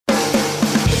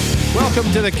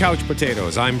Welcome to the Couch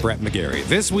Potatoes. I'm Brett McGarry.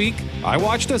 This week, I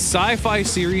watched a sci-fi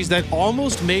series that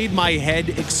almost made my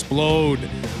head explode.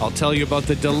 I'll tell you about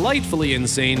the delightfully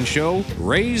insane show,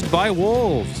 Raised by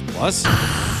Wolves. Plus,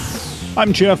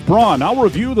 I'm Jeff Braun. I'll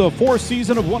review the fourth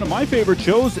season of one of my favorite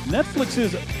shows,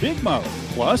 Netflix's Big Mouth.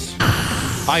 Plus,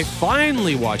 I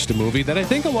finally watched a movie that I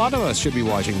think a lot of us should be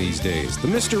watching these days. The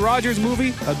Mr. Rogers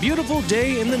movie, A Beautiful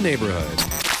Day in the Neighborhood.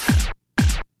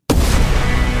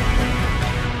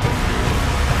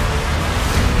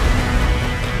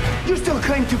 You still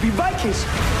claim to be Vikings?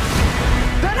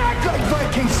 Then act like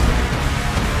Vikings!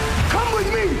 Come with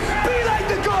me! Be like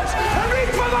the gods! And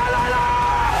reach for Valhalla!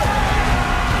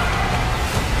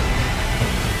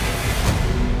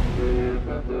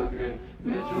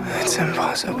 It's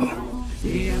impossible.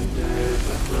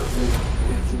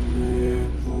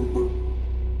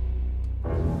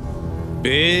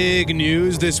 Big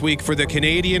news this week for the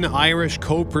Canadian-Irish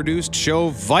co-produced show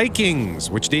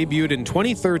Vikings, which debuted in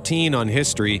 2013 on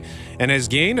History and has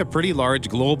gained a pretty large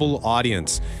global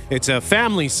audience. It's a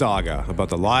family saga about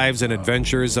the lives and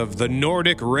adventures of the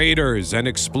Nordic raiders and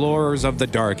explorers of the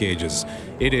Dark Ages.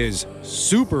 It is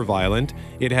super violent.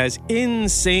 It has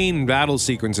insane battle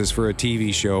sequences for a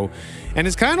TV show, and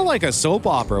it's kind of like a soap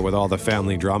opera with all the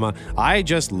family drama. I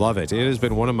just love it. It has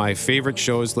been one of my favorite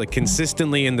shows, like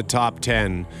consistently in the top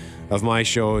 10 of my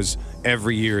shows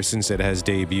every year since it has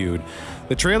debuted.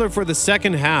 The trailer for the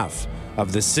second half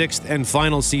of the sixth and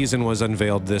final season was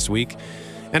unveiled this week,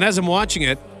 and as I'm watching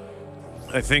it,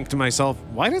 I think to myself,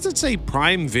 why does it say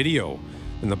Prime Video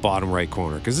in the bottom right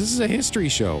corner? Because this is a history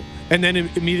show. And then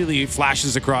it immediately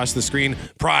flashes across the screen,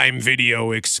 Prime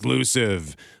Video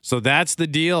exclusive. So that's the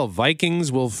deal.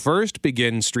 Vikings will first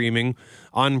begin streaming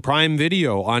on Prime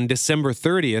Video on December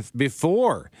 30th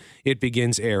before it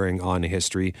begins airing on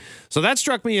History. So that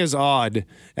struck me as odd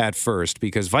at first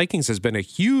because Vikings has been a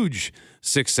huge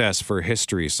success for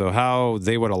History. So how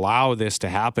they would allow this to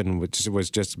happen, which was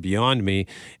just beyond me.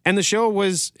 And the show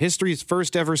was History's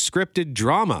first ever scripted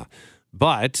drama.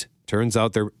 But turns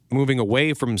out they're moving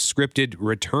away from scripted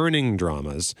returning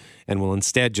dramas and will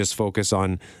instead just focus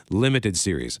on limited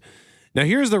series. Now,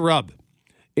 here's the rub.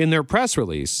 In their press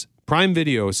release, Prime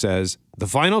Video says the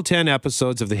final 10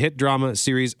 episodes of the hit drama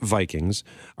series Vikings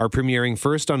are premiering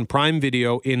first on Prime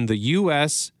Video in the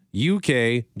US,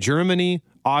 UK, Germany,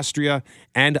 Austria,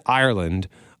 and Ireland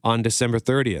on December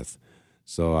 30th.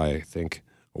 So I think,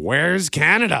 where's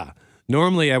Canada?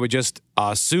 Normally, I would just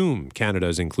assume Canada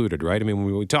is included, right? I mean,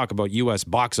 when we talk about U.S.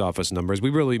 box office numbers, we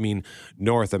really mean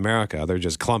North America. They're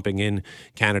just clumping in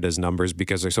Canada's numbers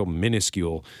because they're so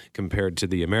minuscule compared to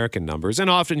the American numbers. And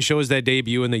often shows that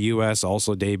debut in the U.S.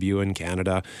 also debut in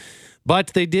Canada.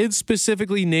 But they did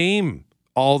specifically name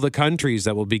all the countries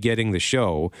that will be getting the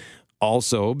show.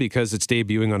 Also, because it's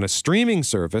debuting on a streaming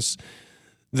service,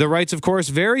 the rights, of course,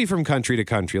 vary from country to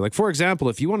country. Like, for example,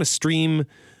 if you want to stream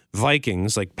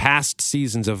Vikings, like past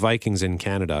seasons of Vikings in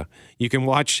Canada, you can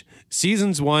watch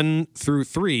seasons 1 through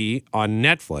 3 on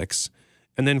Netflix.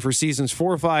 And then for seasons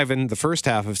 4, 5, and the first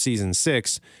half of season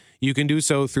 6, you can do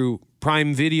so through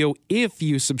Prime Video if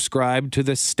you subscribe to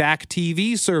the Stack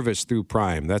TV service through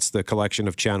Prime. That's the collection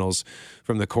of channels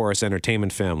from the Chorus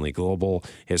Entertainment family, Global,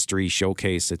 History,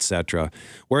 Showcase, etc.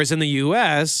 Whereas in the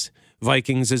US,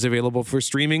 Vikings is available for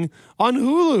streaming on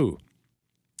Hulu.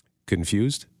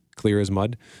 Confused? Clear as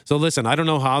mud. So listen, I don't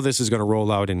know how this is going to roll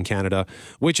out in Canada,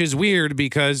 which is weird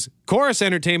because Chorus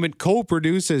Entertainment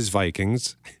co-produces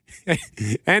Vikings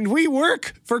and we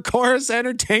work for Chorus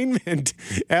Entertainment.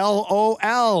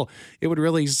 LOL. It would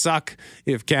really suck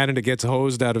if Canada gets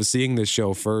hosed out of seeing this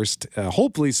show first.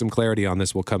 Hopefully some clarity on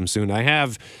this will come soon. I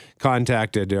have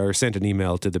contacted or sent an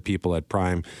email to the people at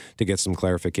Prime to get some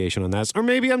clarification on that. Or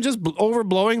maybe I'm just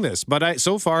overblowing this, but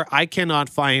so far I cannot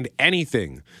find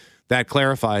anything that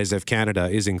clarifies if Canada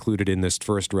is included in this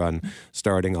first run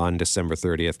starting on December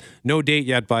 30th. No date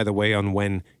yet, by the way, on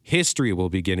when History will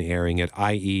begin airing it,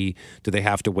 i.e., do they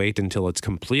have to wait until it's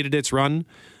completed its run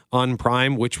on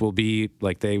Prime, which will be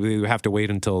like they have to wait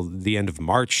until the end of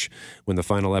March when the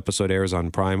final episode airs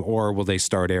on Prime, or will they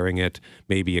start airing it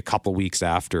maybe a couple weeks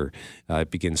after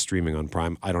it begins streaming on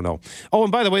Prime? I don't know. Oh,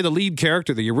 and by the way, the lead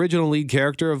character, the original lead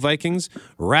character of Vikings,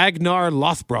 Ragnar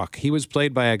Lothbrok, he was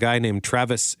played by a guy named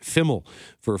Travis Fimmel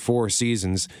for 4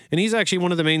 seasons, and he's actually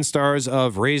one of the main stars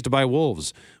of Raised by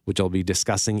Wolves, which I'll be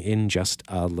discussing in just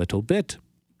a little bit.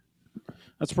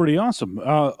 That's pretty awesome.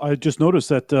 I just noticed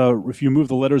that if you move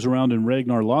the letters around in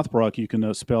Ragnar Lothbrok, you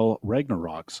can spell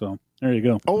Ragnarok. So There you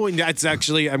go. Oh, and that's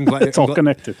actually, I'm glad It's all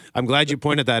connected. I'm glad you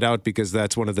pointed that out, because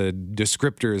that's one of the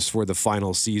descriptors for the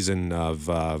final season of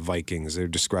Vikings. They're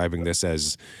describing this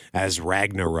as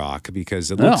Ragnarok, because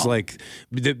it looks like,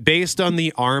 based on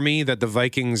the army that the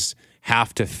Vikings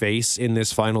have to face in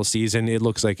this final season, it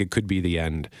looks like it could be the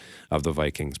end of the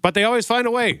Vikings. But they always find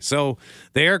a way. So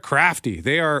they are crafty.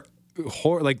 They are,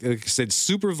 like I said,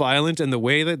 super violent, and the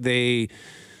way that the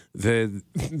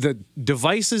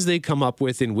devices they come up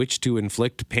with in which to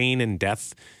inflict pain and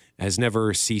death has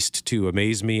never ceased to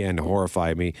amaze me and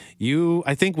horrify me. You,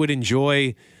 I think, would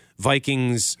enjoy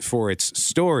Vikings for its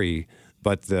story,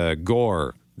 but the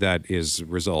gore that is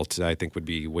result, I think, would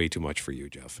be way too much for you,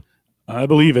 Jeff. I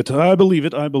believe it. I believe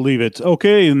it. I believe it.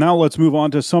 Okay, now let's move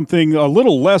on to something a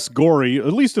little less gory,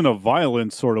 at least in a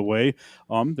violent sort of way.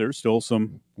 There's still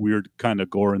some weird kind of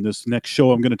gore in this next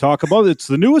show I'm going to talk about. It's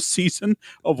the newest season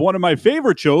of one of my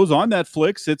favorite shows on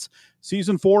Netflix. It's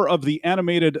season 4 of the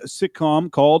animated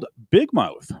sitcom called Big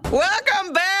Mouth.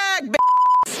 Welcome back,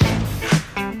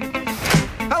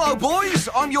 Hello, boys.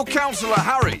 I'm your counsellor,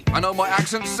 Harry. I know my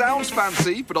accent sounds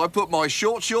fancy, but I put my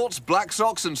short shorts, black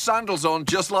socks, and sandals on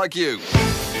just like you.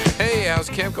 Hey, how's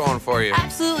camp going for you?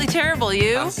 Absolutely terrible,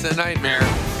 you. That's a nightmare.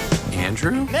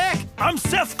 Andrew? Nick, I'm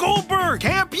Seth Goldberg.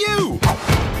 Camp you.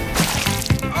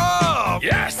 Oh,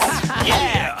 yes!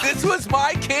 Yeah. This was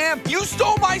my camp. You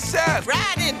stole my Seth.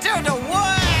 Right into the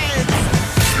woods.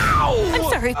 Ow! I'm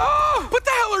sorry. Oh, what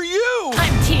the hell are you?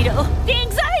 I'm Tito, the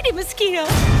anxiety mosquito.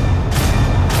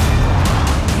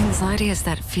 Anxiety is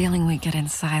that feeling we get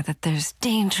inside that there's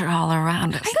danger all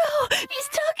around us. No, he's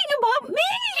talking about me.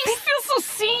 I feel so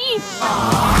seen.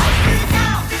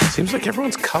 Seems like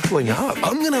everyone's coupling up.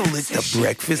 I'm gonna lick the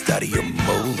breakfast out of your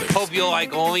molars. Hope you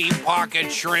like only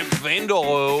pocket shrimp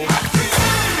vindaloo.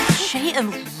 Shay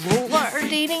and Lola are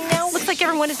dating now. Looks like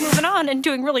everyone is moving on and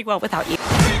doing really well without you.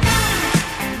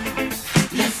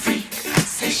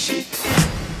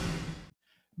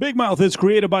 Big Mouth is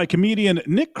created by comedian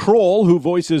Nick Kroll, who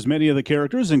voices many of the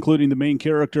characters, including the main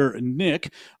character,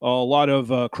 Nick. A lot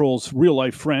of Kroll's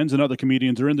real-life friends and other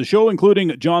comedians are in the show,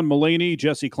 including John Mulaney,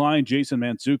 Jesse Klein, Jason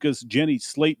Mantzoukas, Jenny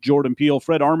Slate, Jordan Peele,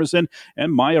 Fred Armisen,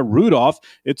 and Maya Rudolph.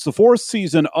 It's the 4th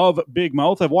season of Big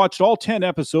Mouth. I've watched all 10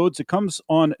 episodes. It comes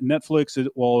on Netflix.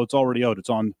 Well, it's already out. It's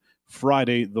on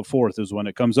Friday the 4th is when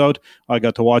it comes out. I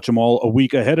got to watch them all a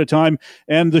week ahead of time.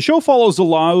 And the show follows the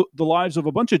lives of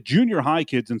a bunch of junior high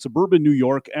kids in suburban New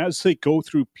York as they go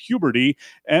through puberty.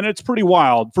 And it's pretty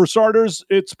wild. For starters,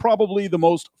 it's probably the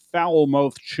most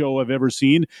foul-mouthed show I've ever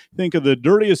seen. Think of the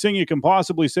dirtiest thing you can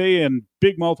possibly say, and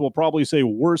Big Mouth will probably say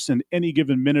worse in any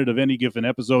given minute of any given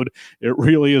episode. It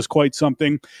really is quite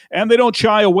something. And they don't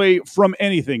shy away from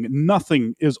anything.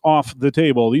 Nothing is off the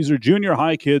table. These are junior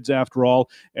high kids, after all,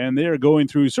 and they are going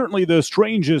through certainly the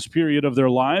strangest period of their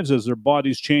lives as their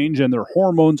bodies change and their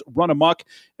hormones run amok.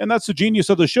 And that's the genius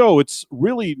of the show. It's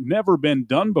really never been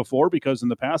done before, because in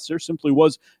the past there simply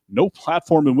was no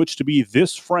platform in which to be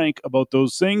this frank about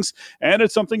those things. And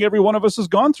it's something every one of us has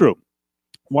gone through.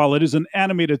 While it is an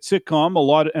animated sitcom, a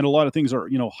lot of things are,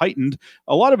 heightened.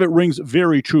 A lot of it rings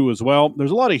very true as well.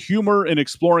 There's a lot of humor in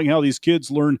exploring how these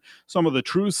kids learn some of the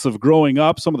truths of growing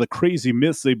up, some of the crazy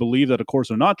myths they believe that, of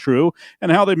course, are not true,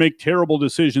 and how they make terrible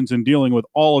decisions in dealing with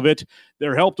all of it.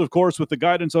 They're helped, of course, with the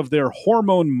guidance of their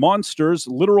hormone monsters,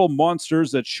 literal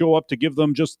monsters that show up to give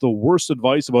them just the worst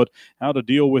advice about how to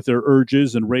deal with their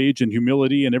urges and rage and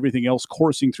humility and everything else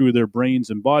coursing through their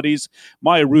brains and bodies.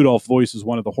 Maya Rudolph voices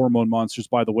one of the hormone monsters,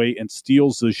 by the way, and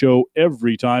steals the show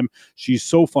every time. She's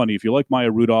so funny. If you like Maya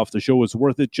Rudolph, the show is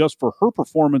worth it just for her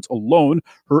performance alone,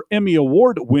 her Emmy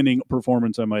Award-winning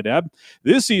performance, I might add.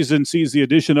 This season sees the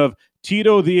addition of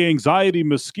Tito the Anxiety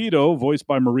Mosquito, voiced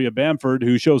by Maria Bamford,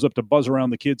 who shows up to buzz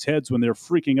around the kids' heads when they're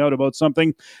freaking out about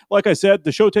something. Like I said,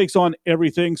 the show takes on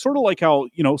everything, sort of like how,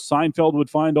 Seinfeld would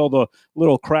find all the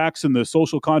little cracks in the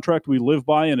social contract we live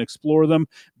by and explore them.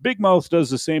 Big Mouth does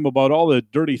the same about all the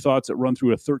dirty thoughts that run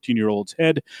through a 13-year-old's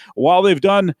head. While they've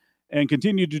done and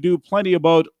continue to do plenty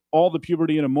about all the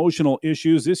puberty and emotional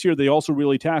issues, this year they also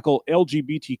really tackle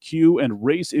LGBTQ and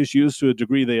race issues to a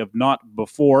degree they have not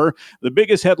before. The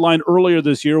biggest headline earlier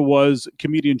this year was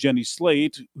comedian Jenny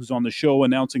Slate, who's on the show,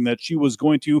 announcing that she was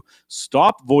going to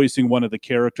stop voicing one of the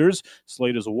characters.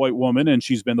 Slate is a white woman, and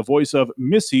she's been the voice of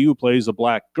Missy, who plays a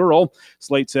black girl.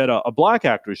 Slate said a black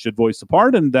actress should voice the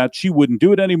part and that she wouldn't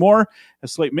do it anymore.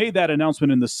 As Slate made that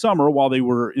announcement in the summer while they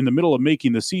were in the middle of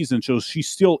making the season, so she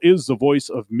still is the voice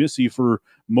of Missy for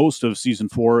most of season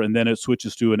 4, and then it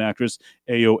switches to an actress,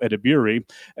 Ayo Edebiri.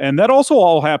 And that also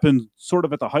all happened sort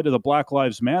of at the height of the Black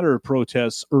Lives Matter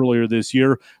protests earlier this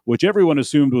year, which everyone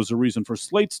assumed was the reason for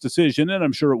Slate's decision, and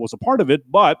I'm sure it was a part of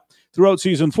it, but Throughout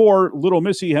season 4, little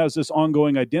Missy has this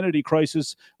ongoing identity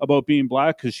crisis about being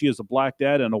black because she has a black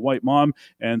dad and a white mom.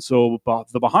 And so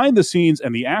the behind the scenes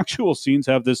and the actual scenes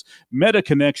have this meta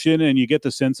connection, and you get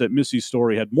the sense that Missy's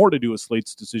story had more to do with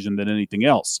Slate's decision than anything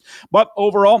else. But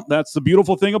overall, that's the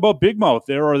beautiful thing about Big Mouth.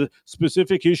 There are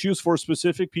specific issues for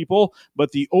specific people,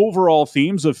 but the overall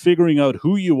themes of figuring out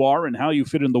who you are and how you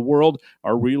fit in the world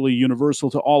are really universal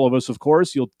to all of us, of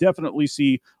course. You'll definitely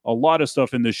see a lot of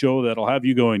stuff in the show that'll have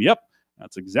you going, yep,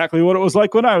 that's exactly what it was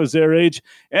like when I was their age.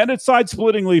 And it's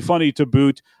side-splittingly funny to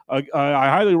boot. I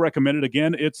highly recommend it.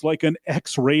 Again, it's like an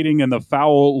X rating in the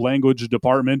foul language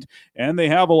department, and they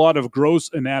have a lot of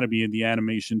gross anatomy in the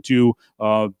animation too.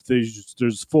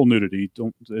 There's full nudity.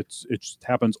 It just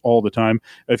happens all the time.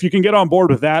 If you can get on board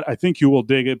with that, I think you will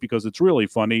dig it because it's really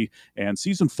funny. And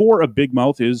season 4 of Big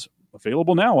Mouth is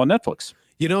available now on Netflix.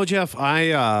 You know, Jeff,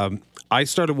 I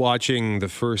started watching the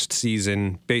first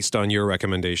season based on your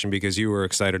recommendation because you were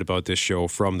excited about this show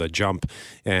from the jump.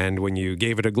 And when you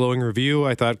gave it a glowing review,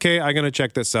 I thought, okay, I'm going to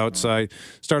check this out. So I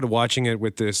started watching it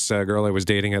with this girl I was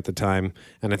dating at the time.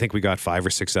 And I think we got 5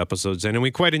 or 6 episodes in, and we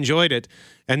quite enjoyed it.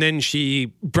 And then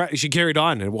she carried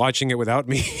on and watching it without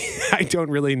me. I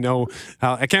don't really know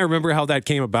how. I can't remember how that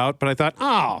came about, but I thought,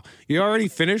 oh, you already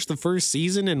finished the first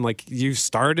season and like you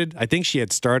started. I think she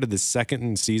had started the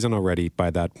second season already by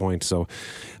that point. So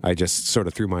I just sort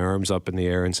of threw my arms up in the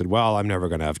air and said, well, I'm never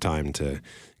going to have time to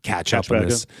catch up on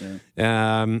this.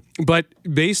 Yeah. But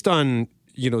based on,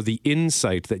 you know, the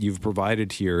insight that you've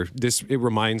provided here, it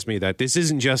reminds me that this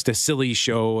isn't just a silly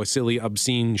show, a silly,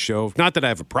 obscene show. Not that I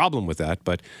have a problem with that,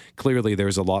 but clearly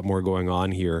there's a lot more going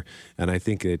on here. And I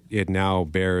think it now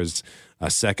bears a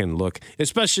second look,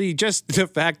 especially just the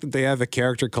fact that they have a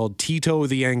character called Tito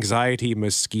the Anxiety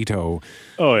Mosquito.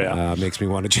 Oh, yeah. Makes me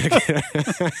want to check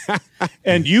it.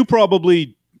 And you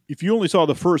probably, if you only saw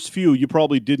the first few, you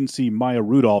probably didn't see Maya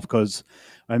Rudolph because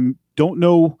I don't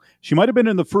know. She might have been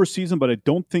in the first season, but I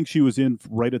don't think she was in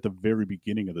right at the very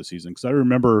beginning of the season. Because I don't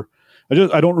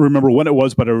remember when it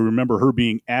was, but I remember her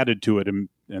being added to it,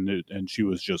 and she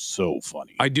was just so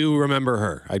funny. I do remember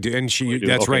her. I do, and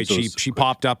that's okay, right. So she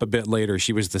popped up a bit later.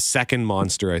 She was the second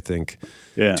monster, I think,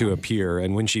 to appear.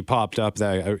 And when she popped up,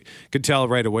 I could tell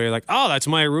right away, like, oh, that's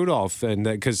Maya Rudolph, and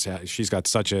because she's got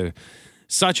such a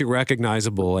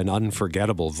recognizable and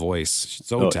unforgettable voice. She's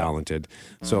so talented.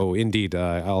 So indeed,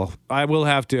 I will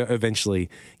have to eventually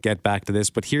get back to this.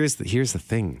 But here's the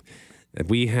thing.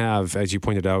 We have, as you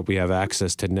pointed out, we have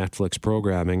access to Netflix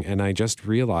programming, and I just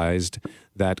realized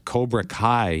that Cobra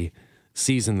Kai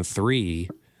season 3,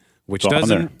 which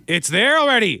it's there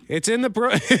already. It's in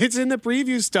the it's in the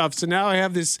preview stuff. So now I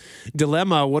have this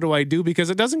dilemma. What do I do? Because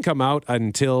it doesn't come out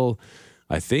until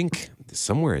I think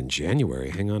somewhere in January.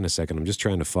 Hang on a second. I'm just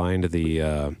trying to find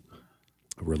the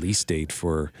release date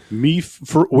for me.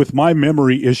 With my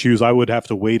memory issues, I would have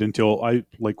to wait until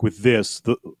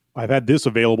I've had this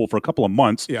available for a couple of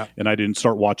months, and I didn't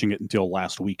start watching it until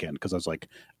last weekend because I was like,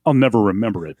 I'll never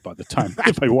remember it by the time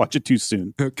if I watch it too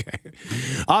soon. Okay.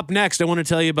 Up next, I want to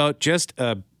tell you about just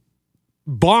a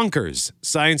bonkers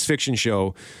science fiction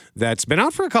show that's been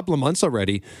out for a couple of months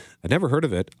already. I never heard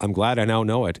of it. I'm glad I now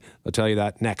know it. I'll tell you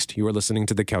that next. You are listening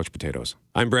to The Couch Potatoes.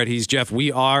 I'm Brett. He's Jeff.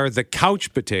 We are The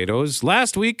Couch Potatoes.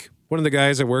 Last week, one of the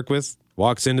guys I work with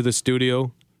walks into the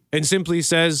studio and simply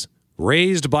says,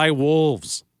 "Raised by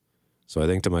wolves." So I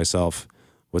think to myself,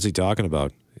 what's he talking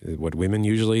about? What women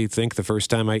usually think the first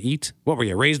time I eat? What, were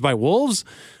you raised by wolves?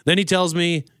 Then he tells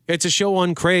me it's a show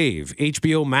on Crave,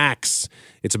 HBO Max.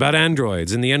 It's about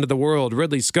androids and the end of the world,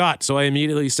 Ridley Scott. So I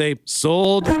immediately say,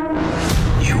 sold.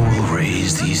 You will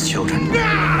raise these children to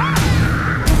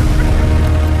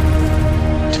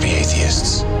be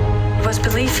atheists. It was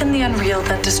belief in the unreal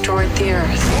that destroyed the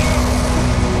earth.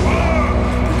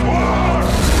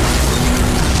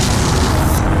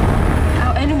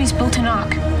 Enemies built an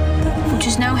ark, which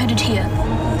is now headed here,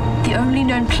 the only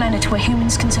known planet where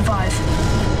humans can survive.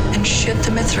 And should the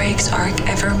Mithraik's ark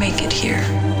ever make it here,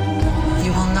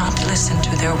 you will not listen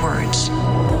to their words.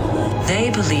 They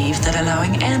believe that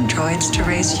allowing androids to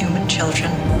raise human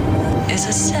children is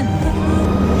a sin.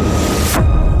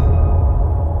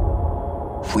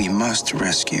 We must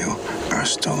rescue our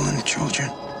stolen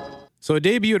children. So it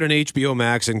debuted on HBO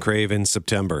Max and Crave in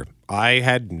September. I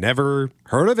had never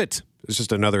heard of it. it's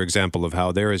just another example of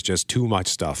how there is just too much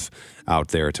stuff out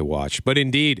there to watch. But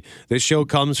indeed, this show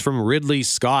comes from Ridley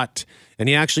Scott, and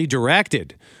he actually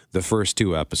directed the first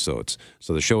 2 episodes.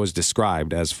 So the show is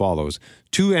described as follows.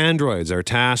 2 androids are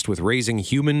tasked with raising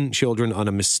human children on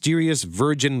a mysterious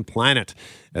virgin planet.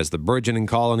 As the burgeoning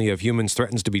colony of humans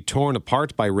threatens to be torn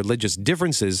apart by religious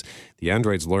differences, the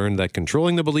androids learn that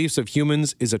controlling the beliefs of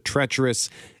humans is a treacherous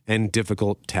and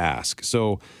difficult task.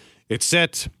 So it's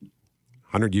set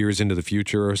 100 years into the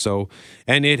future or so,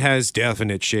 and it has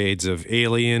definite shades of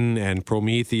Alien and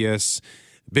Prometheus,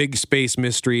 big space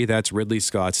mystery. That's Ridley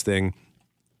Scott's thing.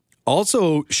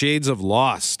 Also, shades of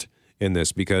Lost in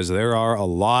this, because there are a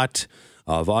lot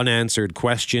of unanswered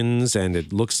questions, and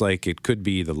it looks like it could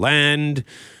be the land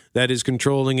that is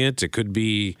controlling it. It could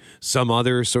be some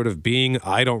other sort of being.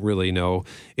 I don't really know.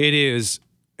 It is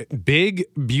big,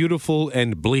 beautiful,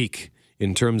 and bleak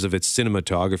in terms of its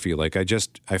cinematography. Like,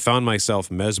 I found myself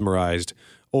mesmerized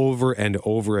over and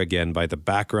over again by the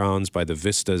backgrounds, by the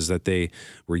vistas that they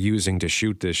were using to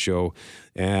shoot this show.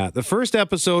 The first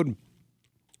episode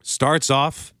starts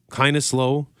off kind of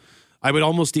slow. I would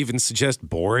almost even suggest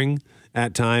boring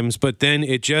at times, but then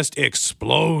it just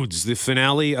explodes. The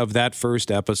finale of that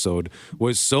first episode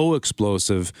was so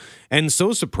explosive and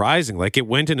so surprising. Like, it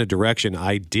went in a direction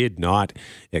I did not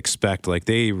expect. Like,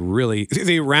 they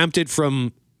ramped it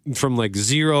from like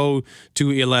 0 to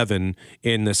 11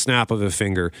 in the snap of a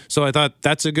finger. So I thought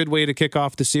that's a good way to kick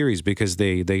off the series, because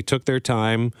they took their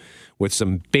time with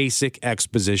some basic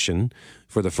exposition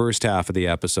for the first half of the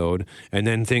episode, and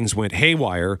then things went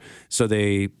haywire. So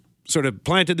they sort of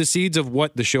planted the seeds of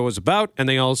what the show is about, and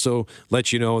they also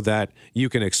let you know that you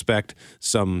can expect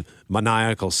some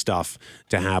maniacal stuff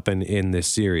to happen in this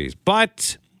series.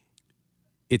 But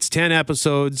it's 10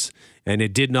 episodes, and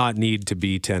it did not need to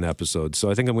be 10 episodes.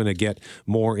 So I think I'm going to get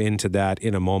more into that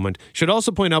in a moment. Should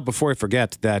also point out before I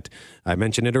forget that I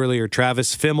mentioned it earlier,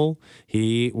 Travis Fimmel,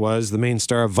 he was the main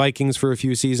star of Vikings for a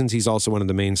few seasons. He's also one of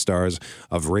the main stars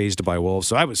of Raised by Wolves.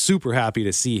 So I was super happy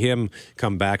to see him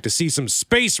come back, to see some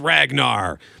space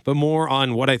Ragnar. But more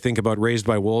on what I think about Raised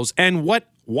by Wolves and what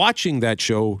watching that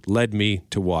show led me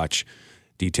to watch.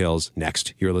 Details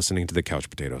next. You're listening to The Couch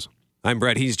Potatoes. I'm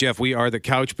Brett, he's Jeff. We are the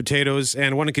Couch Potatoes,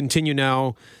 and I want to continue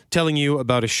now telling you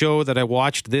about a show that I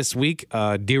watched this week,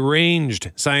 a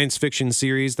deranged science fiction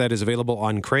series that is available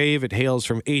on Crave. It hails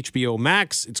from HBO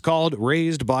Max. It's called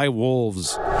Raised by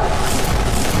Wolves.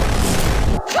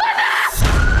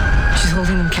 She's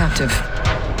holding him captive.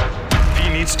 He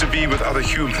needs to be with other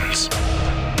humans.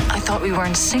 I thought we were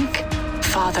in sync,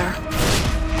 Father.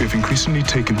 We've increasingly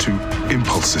taken to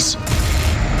impulses.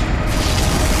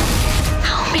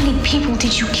 How many people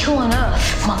did you kill on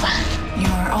Earth, Mother? You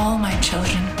are all my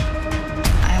children.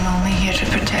 I am only here to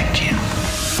protect you.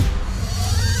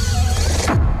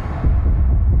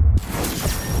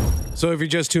 So if you're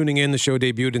just tuning in, the show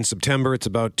debuted in September. It's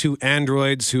about 2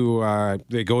 androids who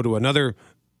they go to another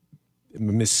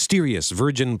mysterious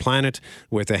virgin planet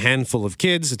with a handful of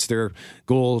kids. It's their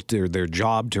goal, their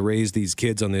job to raise these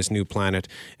kids on this new planet,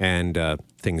 and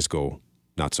things go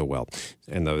not so well.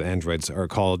 And the androids are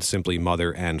called simply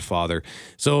Mother and Father.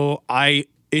 So I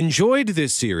enjoyed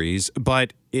this series,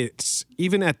 but it's,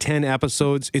 even at 10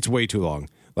 episodes, it's way too long.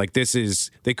 Like,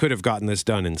 they could have gotten this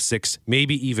done in 6,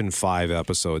 maybe even 5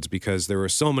 episodes, because there were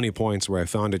so many points where I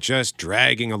found it just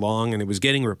dragging along and it was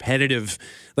getting repetitive,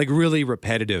 like really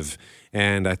repetitive.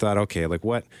 And I thought, okay, like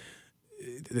what?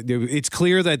 It's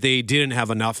clear that they didn't have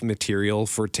enough material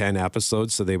for 10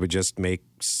 episodes, so they would just make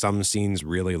some scenes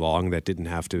really long that didn't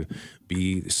have to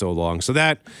be so long. So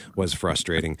that was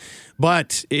frustrating.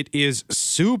 But it is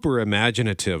super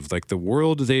imaginative. Like, the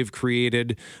world they've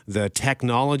created, the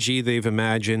technology they've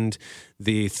imagined,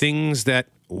 the things that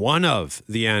one of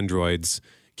the androids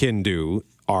can do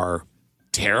are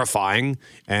terrifying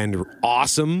and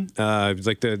awesome.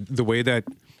 Like the way that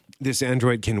this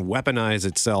android can weaponize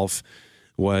itself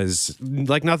was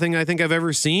like nothing I think I've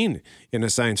ever seen in a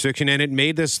science fiction. And it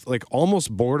made this like almost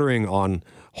bordering on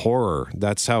horror.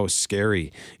 That's how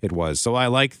scary it was. So I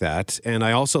like that. And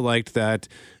I also liked that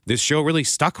this show really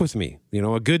stuck with me. You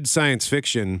know, a good science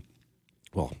fiction,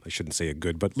 well, I shouldn't say a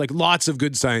good, but like lots of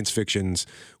good science fictions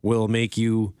will make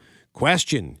you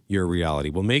question your reality,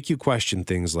 will make you question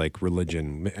things like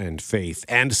religion and faith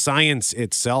and science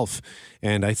itself.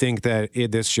 And I think that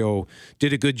this show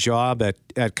did a good job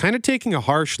at kind of taking a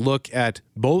harsh look at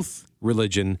both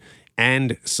religion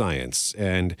and science.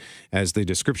 And as the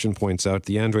description points out,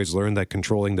 the androids learn that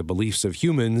controlling the beliefs of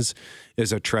humans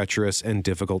is a treacherous and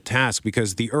difficult task,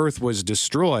 because the Earth was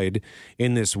destroyed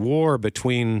in this war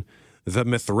between the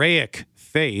Mithraic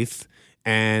faith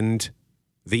and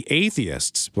the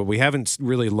atheists, but we haven't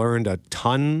really learned a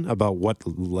ton about what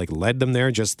led them there.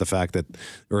 Just the fact that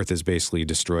Earth is basically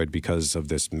destroyed because of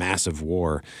this massive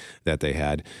war that they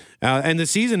had. And the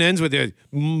season ends with a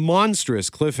monstrous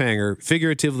cliffhanger,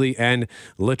 figuratively and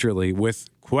literally, with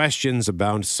questions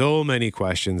abound. So many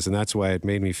questions, and that's why it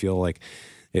made me feel like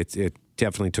it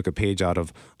definitely took a page out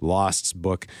of Lost's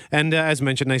book. And as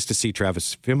mentioned, nice to see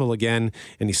Travis Fimmel again.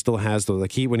 And he still has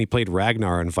when he played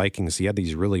Ragnar in Vikings, he had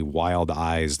these really wild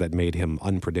eyes that made him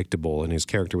unpredictable. And his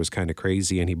character was kind of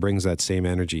crazy. And he brings that same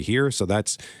energy here. So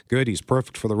that's good. He's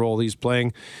perfect for the role he's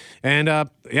playing. And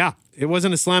it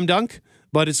wasn't a slam dunk,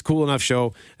 but it's a cool enough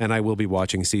show. And I will be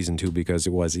watching season 2 because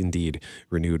it was indeed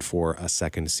renewed for a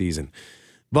second season.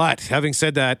 But having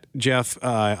said that, Jeff,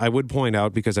 I would point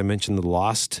out, because I mentioned the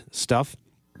Lost stuff,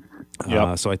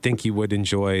 so I think you would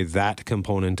enjoy that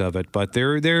component of it. But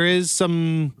there are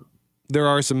some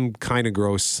kind of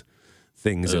gross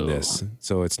things in this.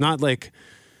 So it's not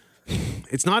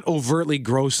overtly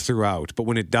gross throughout, but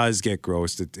when it does get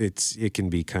gross, it can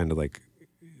be kind of it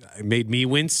made me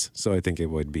wince. So I think it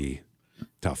would be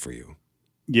tough for you.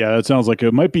 Yeah, that sounds like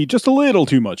it might be just a little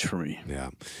too much for me. Yeah,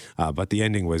 but the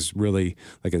ending was really,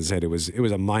 like I said, it was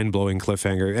a mind-blowing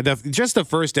cliffhanger. And just the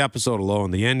first episode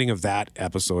alone, the ending of that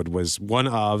episode was one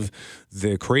of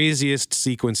the craziest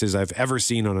sequences I've ever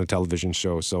seen on a television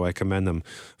show, so I commend them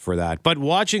for that. But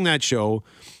watching that show,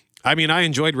 I mean, I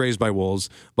enjoyed Raised by Wolves,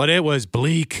 but it was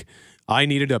bleak. I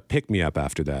needed a pick-me-up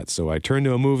after that, so I turned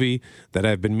to a movie that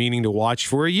I've been meaning to watch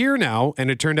for a year now,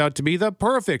 and it turned out to be the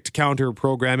perfect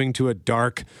counter-programming to a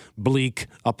dark, bleak,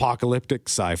 apocalyptic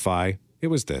sci-fi. It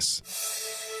was this.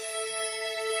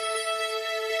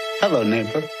 Hello,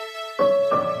 neighbor.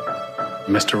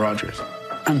 Mr. Rogers.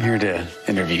 I'm here to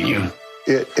interview you.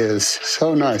 It is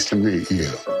so nice to meet you.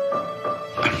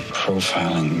 I'm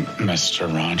profiling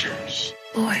Mr. Rogers.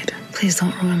 Boyd, please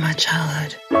don't ruin my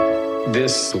childhood.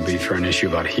 This will be for an issue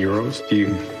about heroes. Do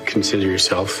you consider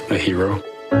yourself a hero?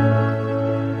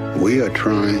 We are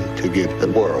trying to give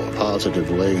the world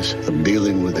positive ways of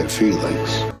dealing with their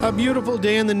feelings. A Beautiful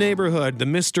Day in the Neighborhood, the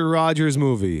Mr. Rogers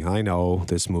movie. I know,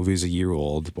 this movie's a year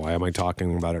old. Why am I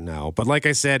talking about it now? But like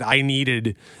I said, I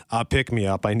needed a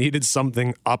pick-me-up. I needed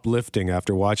something uplifting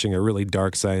after watching a really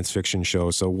dark science fiction show.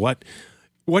 So what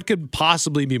could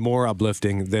possibly be more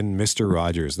uplifting than Mr.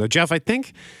 Rogers? Now, Jeff, I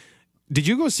think... Did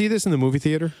you go see this in the movie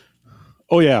theater?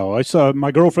 Oh, yeah. I saw,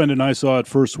 my girlfriend and I saw it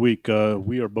first week.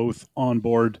 We are both on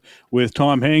board with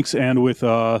Tom Hanks and with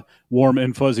Warm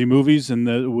and Fuzzy movies, and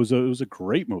it was a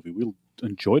great movie. We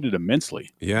enjoyed it immensely.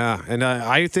 Yeah, and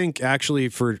I think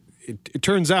actually it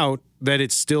turns out that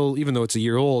it's still, even though it's a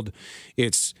year old,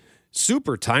 it's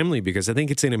super timely, because I think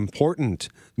it's an important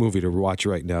movie to watch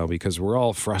right now, because we're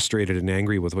all frustrated and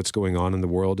angry with what's going on in the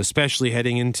world, especially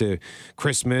heading into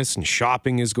Christmas, and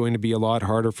shopping is going to be a lot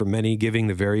harder for many, given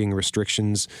the varying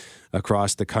restrictions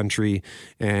across the country.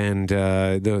 And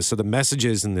so the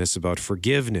messages in this about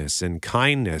forgiveness and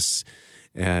kindness,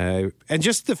 and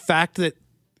just the fact that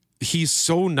he's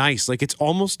so nice. Like, it's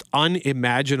almost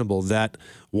unimaginable that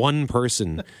one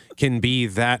person can be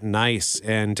that nice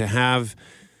and to have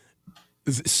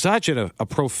such a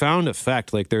profound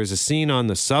effect. Like, there's a scene on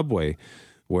the subway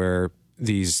where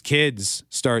these kids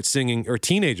start singing, or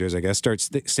teenagers, I guess, start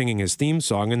singing his theme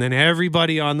song, and then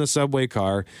everybody on the subway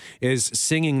car is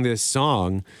singing this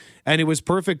song. And it was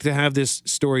perfect to have this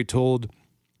story told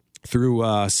through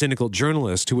a cynical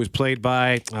journalist who was played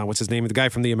by, what's his name? The guy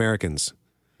from The Americans.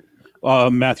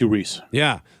 Matthew Rhys.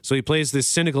 Yeah. So he plays this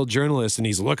cynical journalist, and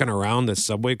he's looking around the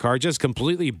subway car, just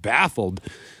completely baffled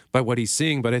by what he's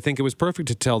seeing. But I think it was perfect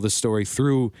to tell the story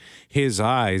through his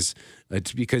eyes,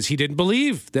 because he didn't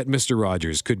believe that Mr.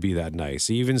 Rogers could be that nice.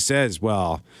 He even says,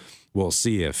 well, we'll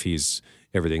see if he's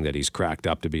everything that he's cracked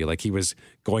up to be. Like, he was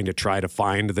going to try to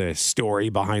find the story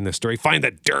behind the story, find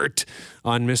the dirt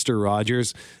on Mr.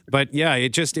 Rogers. But yeah,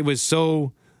 it was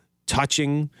so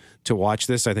touching to watch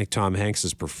this. I think Tom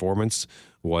Hanks's performance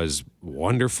was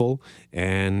wonderful,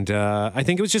 and I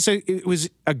think it was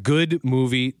a good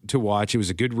movie to watch. It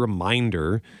was a good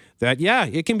reminder that, yeah,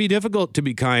 it can be difficult to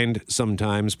be kind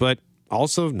sometimes, but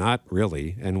also not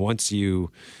really. And once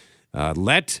you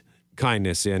let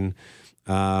kindness in,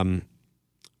 I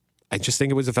just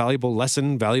think it was a valuable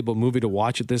lesson, valuable movie to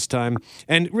watch at this time.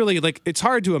 And really, like, it's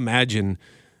hard to imagine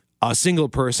a single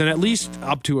person, at least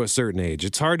up to a certain age.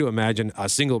 It's hard to imagine a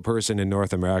single person in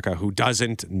North America who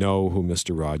doesn't know who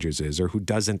Mr. Rogers is, or who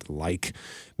doesn't like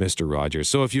Mr. Rogers.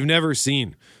 So if you've never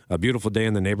seen A Beautiful Day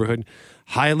in the Neighborhood,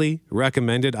 highly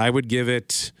recommended. I would give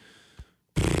it...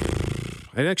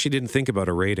 I actually didn't think about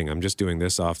a rating. I'm just doing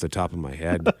this off the top of my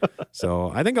head. So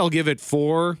I think I'll give it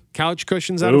 4 couch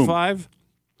cushions out of 5.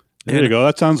 There you go.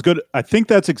 That sounds good. I think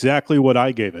that's exactly what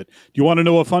I gave it. Do you want to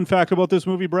know a fun fact about this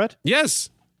movie, Brett? Yes.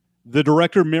 The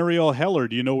director, Marielle Heller,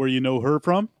 do you know where you know her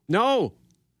from? No.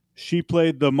 She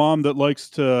played the mom that likes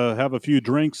to have a few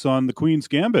drinks on The Queen's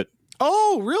Gambit.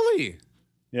 Oh, really?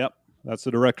 Yep. That's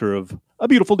the director of A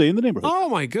Beautiful Day in the Neighborhood. Oh,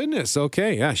 my goodness.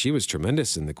 Okay. Yeah, she was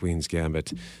tremendous in The Queen's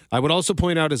Gambit. I would also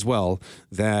point out as well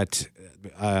that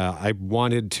I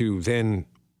wanted to then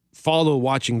follow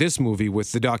watching this movie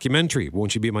with the documentary,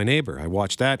 Won't You Be My Neighbor? I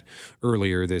watched that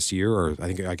earlier this year, or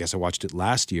I guess I watched it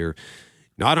last year.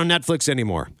 Not on Netflix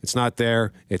anymore. It's not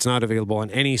there. It's not available on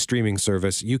any streaming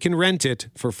service. You can rent it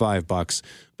for $5,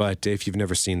 but if you've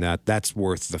never seen that, that's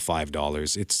worth the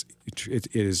 $5. It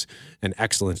is an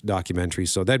excellent documentary,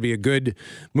 so that'd be a good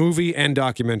movie and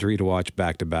documentary to watch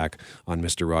back to back on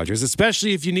Mr. Rogers,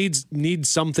 especially if you need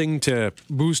something to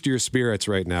boost your spirits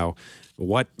right now.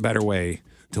 What better way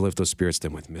to lift those spirits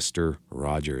than with Mr.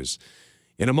 Rogers?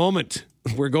 In a moment,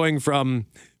 we're going from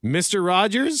Mr.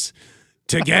 Rogers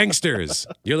to gangsters.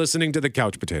 You're listening to The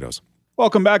Couch Potatoes.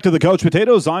 Welcome back to The Couch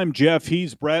Potatoes. I'm Jeff,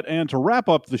 he's Brett, and to wrap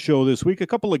up the show this week, a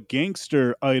couple of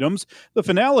gangster items. The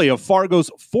finale of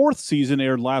Fargo's 4th season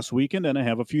aired last weekend, and I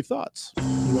have a few thoughts.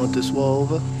 You want this war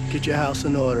over? Get your house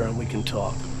in order and we can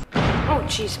talk. Oh,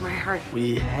 jeez, my heart.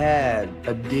 We had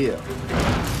a deal.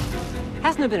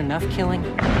 Hasn't there been enough killing?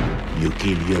 You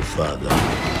killed your father,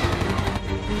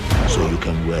 so you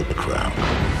can wear the crown.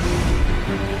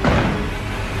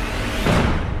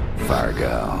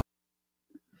 Fargo.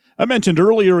 I mentioned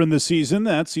earlier in the season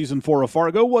that season 4 of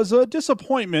Fargo was a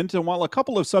disappointment, and while a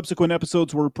couple of subsequent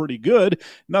episodes were pretty good,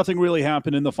 nothing really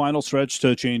happened in the final stretch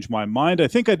to change my mind. I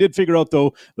think I did figure out,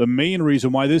 though, the main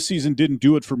reason why this season didn't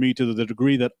do it for me to the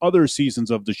degree that other seasons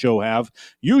of the show have.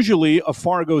 Usually, a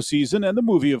Fargo season, and the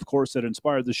movie, of course, that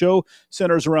inspired the show,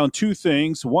 centers around two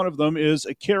things. One of them is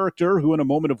a character who, in a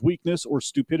moment of weakness or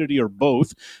stupidity or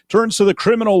both, turns to the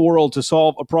criminal world to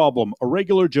solve a problem. A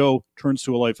regular Joe turns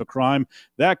to a life of crime.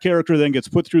 That character then gets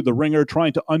put through the ringer,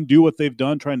 trying to undo what they've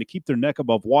done, trying to keep their neck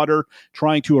above water,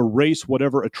 trying to erase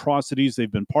whatever atrocities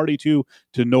they've been party to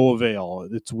no avail.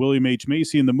 It's William H.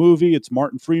 Macy in the movie. It's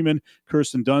Martin Freeman,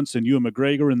 Kirsten Dunst, and Ewan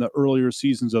McGregor in the earlier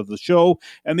seasons of the show.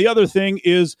 And the other thing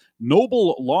is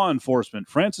noble law enforcement.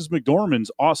 Frances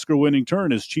McDormand's Oscar-winning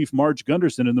turn as Chief Marge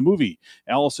Gunderson in the movie.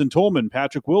 Allison Tolman,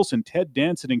 Patrick Wilson, Ted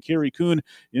Danson, and Carrie Coon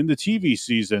in the TV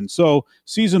season. So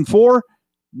season 4,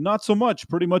 not so much,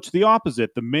 pretty much the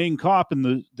opposite. The main cop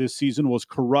in this season was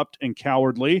corrupt and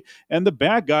cowardly, and the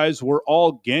bad guys were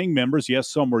all gang members. Yes,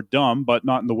 some were dumb, but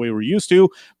not in the way we're used to,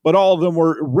 but all of them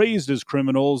were raised as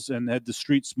criminals and had the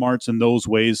street smarts in those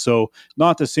ways, so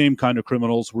not the same kind of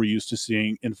criminals we're used to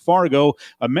seeing in Fargo.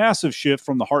 A massive shift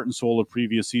from the heart and soul of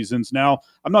previous seasons. Now,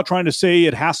 I'm not trying to say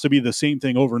it has to be the same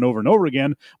thing over and over and over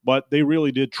again, but they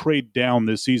really did trade down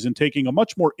this season, taking a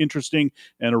much more interesting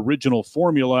and original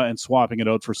formula and swapping it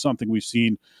out for something we've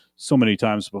seen so many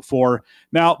times before.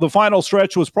 Now, the final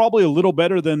stretch was probably a little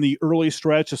better than the early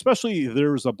stretch, especially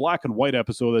there was a black and white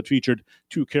episode that featured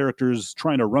two characters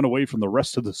trying to run away from the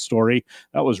rest of the story.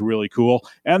 That was really cool.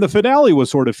 And the finale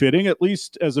was sort of fitting, at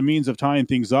least as a means of tying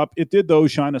things up. It did, though,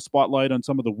 shine a spotlight on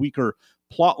some of the weaker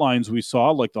plot lines we saw,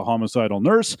 like the homicidal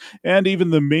nurse, and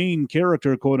even the main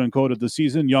character, quote-unquote, of the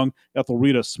season, young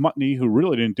Ethelrita Smutney, who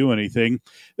really didn't do anything.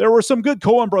 There were some good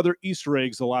Coen brother Easter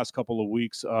eggs the last couple of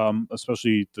weeks,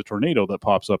 especially the tornado that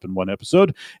pops up in one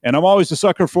episode. And I'm always a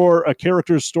sucker for a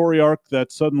character's story arc that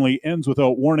suddenly ends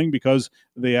without warning because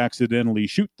they accidentally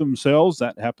shoot themselves.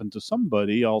 That happened to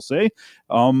somebody, I'll say.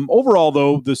 Overall,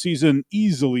 though, the season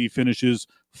easily finishes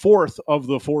 4th of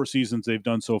the 4 seasons they've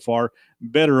done so far.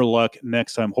 Better luck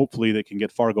next time. Hopefully they can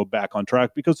get Fargo back on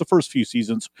track because the first few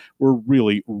seasons were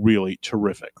really, really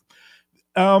terrific.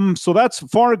 So that's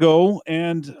Fargo,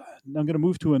 and I'm going to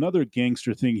move to another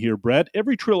gangster thing here, Brett.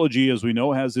 Every trilogy, as we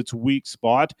know, has its weak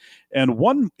spot, and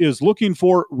one is looking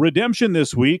for redemption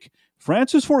this week.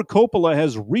 Francis Ford Coppola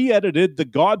has re-edited The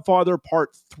Godfather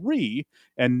Part 3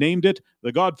 and named it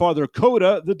The Godfather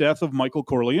Coda, The Death of Michael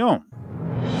Corleone.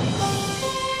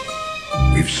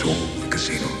 We've sold the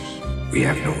casinos. We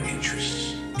have no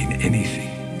interests in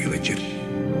anything illegitimate.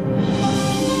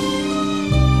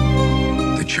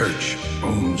 The church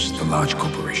owns the Lodge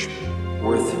Corporation,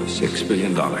 worth $6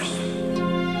 billion.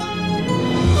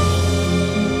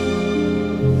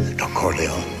 Don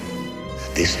Corleone,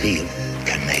 this deal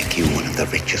can make you one of the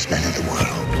richest men in the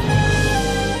world.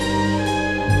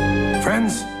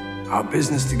 Friends, our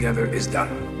business together is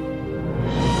done.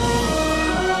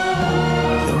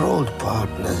 Your old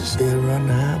partners, they're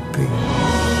unhappy.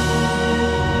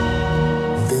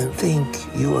 They think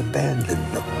you abandoned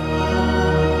them.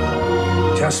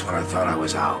 Just when I thought I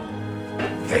was out,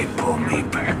 they pull me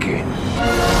back in.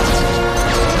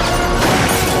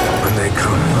 When they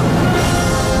come,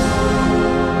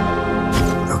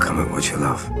 they'll come at what you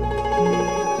love.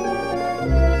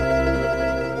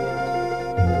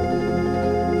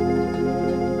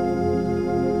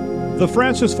 The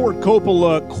Francis Ford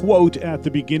Coppola quote at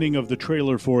the beginning of the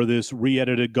trailer for this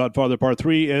re-edited Godfather Part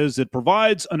 3 is, "It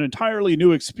provides an entirely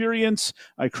new experience.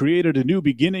 I created a new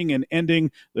beginning and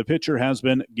ending. The picture has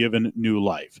been given new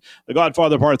life." The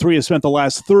Godfather Part 3 has spent the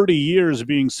last 30 years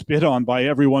being spit on by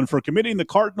everyone for committing the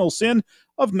cardinal sin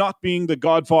of not being the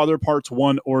Godfather Parts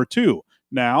 1 or 2.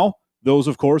 Now, those,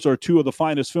 of course, are two of the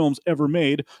finest films ever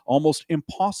made, almost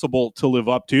impossible to live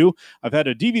up to. I've had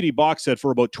a DVD box set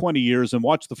for about 20 years and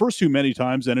watched the first two many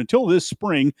times, and until this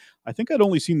spring, I think I'd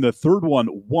only seen the third one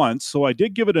once, so I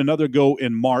did give it another go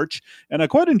in March, and I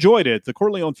quite enjoyed it. The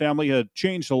Corleone family had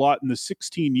changed a lot in the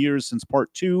 16 years since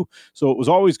Part 2, so it was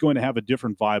always going to have a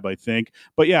different vibe, I think.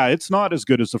 But yeah, it's not as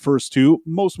good as the first two.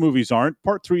 Most movies aren't.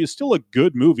 Part 3 is still a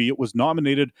good movie. It was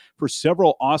nominated for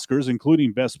several Oscars,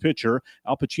 including Best Picture.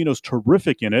 Al Pacino's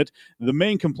terrific in it. The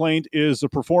main complaint is the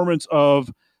performance of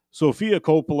Sofia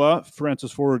Coppola,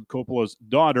 Francis Ford Coppola's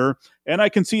daughter, and I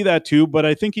can see that too, but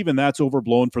I think even that's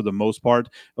overblown for the most part.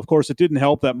 Of course, it didn't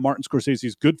help that Martin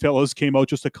Scorsese's Goodfellas came out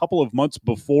just a couple of months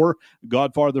before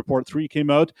Godfather Part 3 came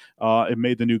out. It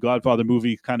made the new Godfather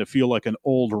movie kind of feel like an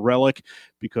old relic,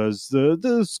 because the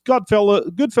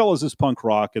Goodfellas is punk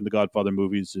rock and the Godfather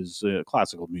movies is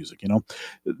classical music, you know.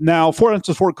 Now,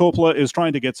 Francis Ford Coppola is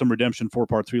trying to get some redemption for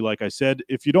Part 3, like I said.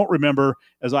 If you don't remember,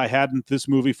 as I hadn't, this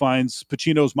movie finds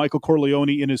Pacino's Michael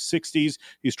Corleone in his 60s.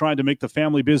 He's trying to make the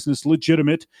family business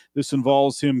legitimate. This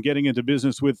involves him getting into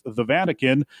business with the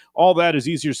Vatican. All that is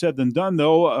easier said than done,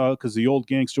 though, because the old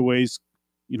gangster ways,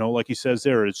 you know, like he says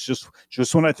there, it's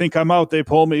just when I think I'm out, they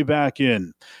pull me back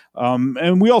in.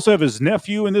 And we also have his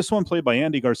nephew in this one, played by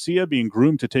Andy Garcia, being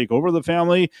groomed to take over the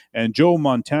family. And Joe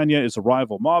Montana is a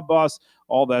rival mob boss.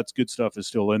 All that good stuff is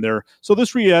still in there. So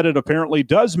this re-edit apparently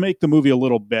does make the movie a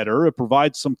little better. It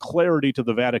provides some clarity to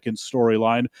the Vatican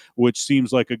storyline, which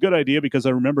seems like a good idea because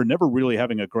I remember never really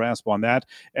having a grasp on that.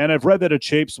 And I've read that it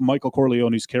shapes Michael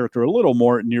Corleone's character a little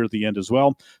more near the end as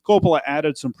well. Coppola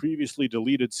added some previously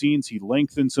deleted scenes. He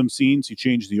lengthened some scenes. He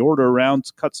changed the order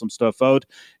around, cut some stuff out.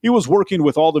 He was working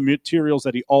with all the materials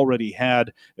that he already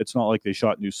had. It's not like they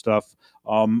shot new stuff.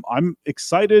 I'm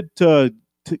excited to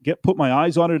put my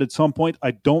eyes on it at some point.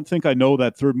 I don't think I know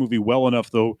that third movie well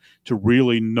enough, though, to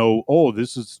really know, oh,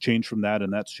 this is changed from that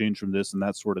and that's changed from this and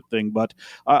that sort of thing. But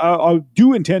I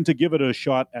do intend to give it a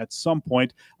shot at some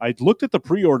point. I looked at the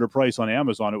pre-order price on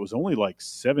Amazon. It was only like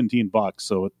 $17,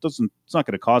 so it's not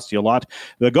going to cost you a lot.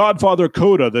 The Godfather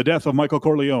Coda, The Death of Michael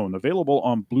Corleone, available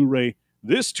on Blu-ray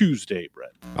this Tuesday,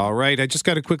 Brett. All right. I just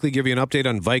got to quickly give you an update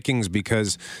on Vikings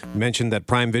because I mentioned that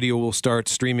Prime Video will start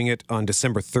streaming it on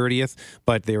December 30th,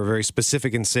 but they were very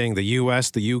specific in saying the US,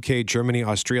 the UK, Germany,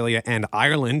 Australia, and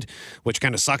Ireland, which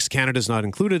kind of sucks. Canada's not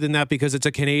included in that because it's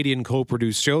a Canadian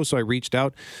co-produced show. So I reached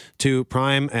out to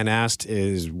Prime and asked,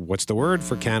 what's the word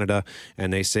for Canada?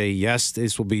 And they say, yes,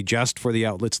 this will be just for the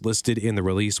outlets listed in the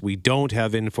release. We don't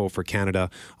have info for Canada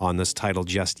on this title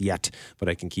just yet, but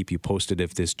I can keep you posted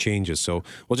if this changes. So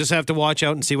we'll just have to watch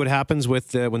out and see what happens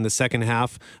with when the second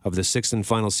half of the sixth and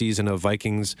final season of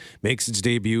Vikings makes its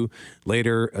debut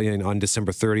later on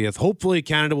December 30th. Hopefully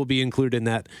Canada will be included in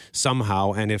that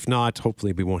somehow, and if not,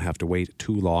 hopefully we won't have to wait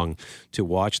too long to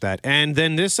watch that. And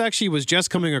then this actually was just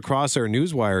coming across our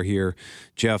newswire here,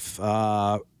 Jeff,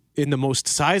 in the most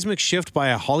seismic shift by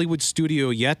a Hollywood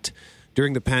studio yet.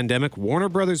 During the pandemic, Warner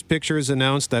Brothers Pictures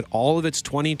announced that all of its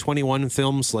 2021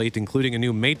 film slate, including a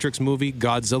new Matrix movie,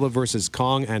 Godzilla vs.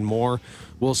 Kong, and more,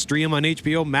 will stream on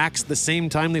HBO Max the same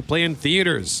time they play in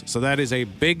theaters. So that is a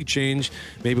big change.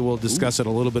 Maybe we'll discuss it a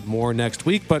little bit more next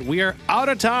week, but we are out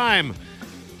of time.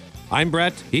 I'm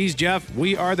Brett. He's Jeff.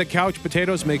 We are the Couch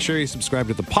Potatoes. Make sure you subscribe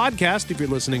to the podcast if you're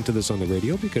listening to this on the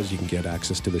radio because you can get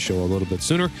access to the show a little bit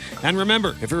sooner. And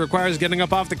remember, if it requires getting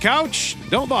up off the couch,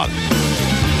 don't bother.